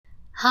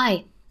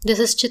Hi, this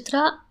is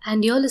Chitra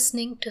and you're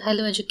listening to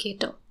Hello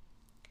Educator.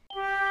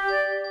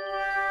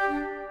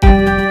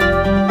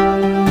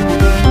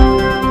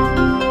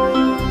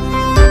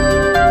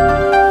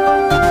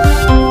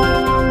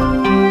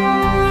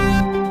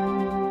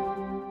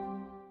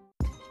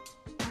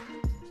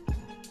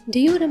 Do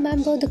you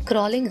remember the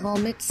crawling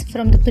hermits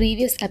from the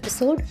previous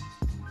episode?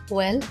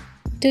 Well,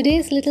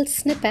 today's little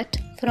snippet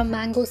from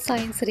Mango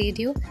Science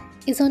Radio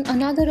is on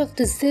another of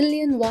the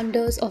zillion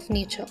wonders of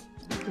nature,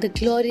 the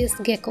glorious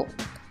gecko.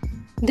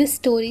 This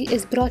story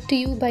is brought to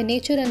you by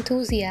nature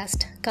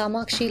enthusiast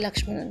Kamakshi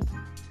Lakshmanan.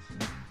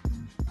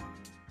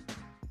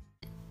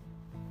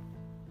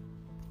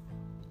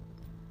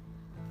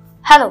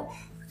 Hello,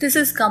 this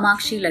is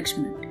Kamakshi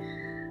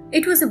Lakshmanan.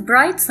 It was a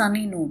bright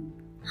sunny noon.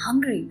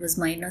 Hungry was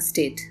my inner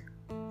state.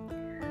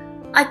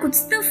 I could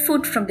sniff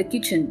food from the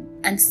kitchen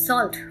and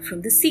salt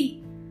from the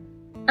sea.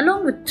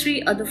 Along with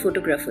 3 other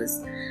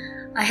photographers,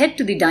 I head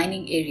to the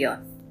dining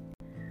area.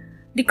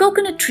 The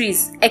coconut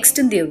trees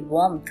extend their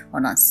warmth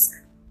on us.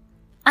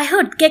 I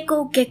heard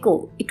gecko,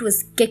 gecko. It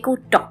was gecko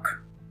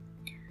talk.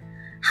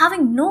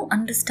 Having no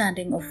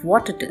understanding of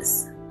what it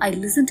is, I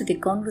listen to the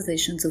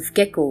conversations of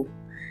gecko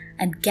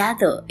and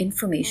gather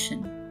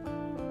information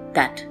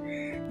that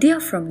they are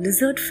from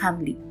lizard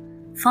family,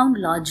 found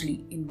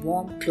largely in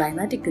warm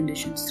climatic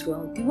conditions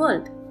throughout the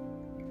world.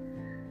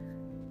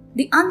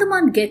 The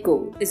Andaman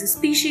gecko is a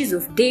species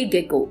of day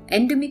gecko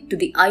endemic to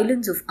the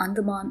islands of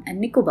Andaman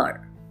and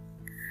Nicobar.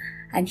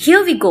 And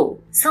here we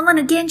go, someone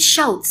again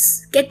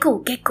shouts, gecko,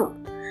 gecko,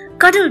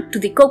 cuddled to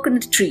the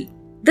coconut tree,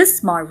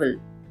 this marvel.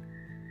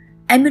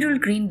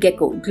 Emerald green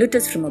gecko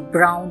glitters from a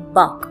brown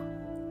bark.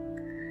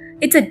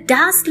 It's a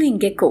dazzling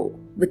gecko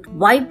with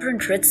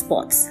vibrant red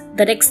spots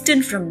that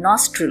extend from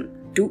nostril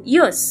to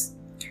ears.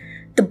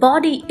 The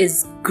body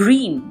is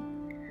green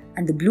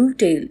and the blue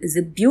tail is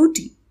a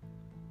beauty.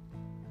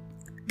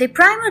 They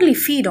primarily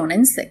feed on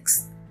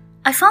insects.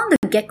 I found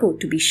the gecko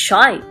to be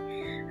shy,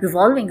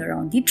 revolving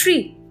around the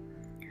tree.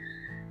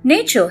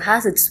 Nature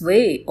has its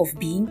way of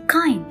being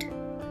kind.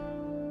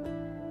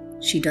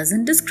 She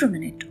doesn't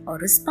discriminate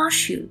or is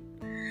partial.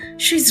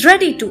 She's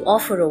ready to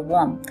offer a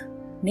warmth.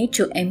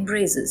 Nature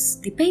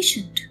embraces the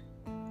patient.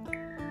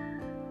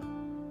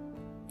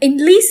 In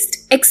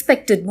least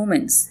expected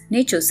moments,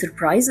 nature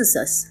surprises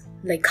us,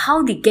 like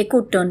how the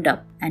gecko turned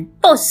up and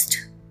posed.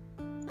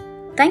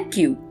 Thank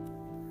you.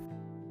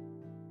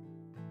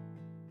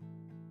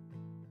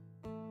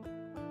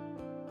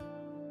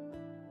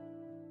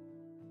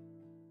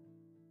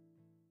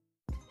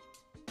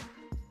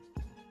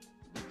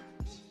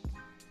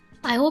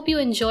 I hope you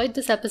enjoyed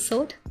this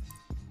episode.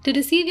 To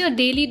receive your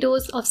daily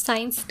dose of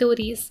science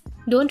stories,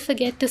 don't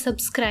forget to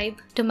subscribe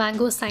to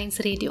Mango Science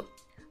Radio.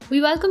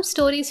 We welcome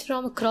stories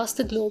from across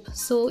the globe,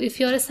 so if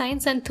you're a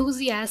science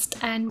enthusiast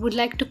and would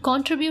like to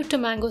contribute to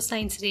Mango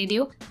Science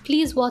Radio,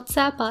 please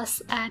WhatsApp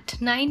us at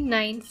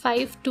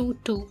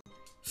 99522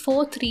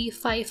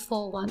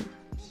 43541.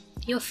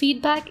 Your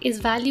feedback is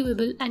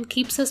valuable and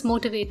keeps us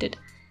motivated,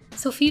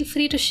 so feel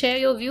free to share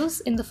your views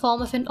in the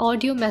form of an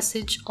audio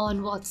message on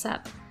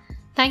WhatsApp.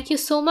 Thank you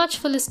so much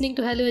for listening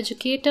to Hello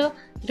Educator.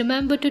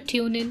 Remember to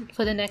tune in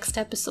for the next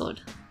episode.